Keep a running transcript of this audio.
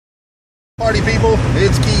Party people,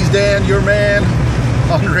 it's Keys Dan, your man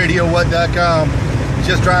on RadioWhat.com.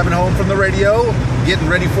 Just driving home from the radio, getting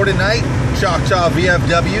ready for tonight. Choctaw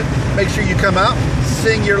VFW. Make sure you come out,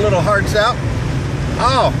 sing your little hearts out.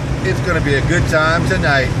 Oh, it's going to be a good time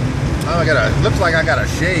tonight. Oh, looks like I got to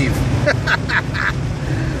shave.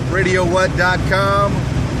 RadioWhat.com.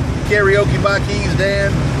 Karaoke by Keys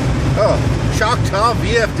Dan. Oh, Choctaw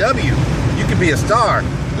VFW. You can be a star.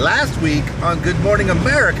 Last week on Good Morning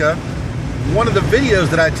America, one of the videos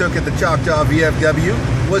that I took at the Choctaw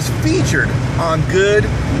VFW was featured on Good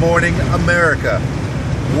Morning America.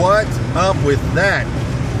 What's up with that?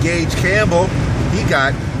 Gage Campbell, he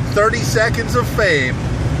got 30 seconds of fame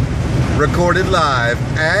recorded live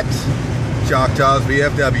at Choctaw's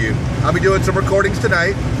VFW. I'll be doing some recordings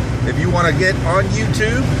tonight. If you want to get on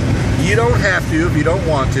YouTube, you don't have to if you don't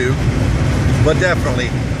want to, but definitely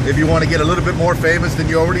if you want to get a little bit more famous than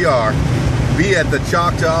you already are, be at the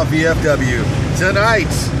Choctaw VFW tonight.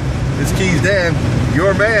 It's Keys Dan,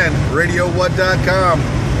 your man, RadioWhat.com.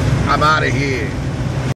 I'm out of here.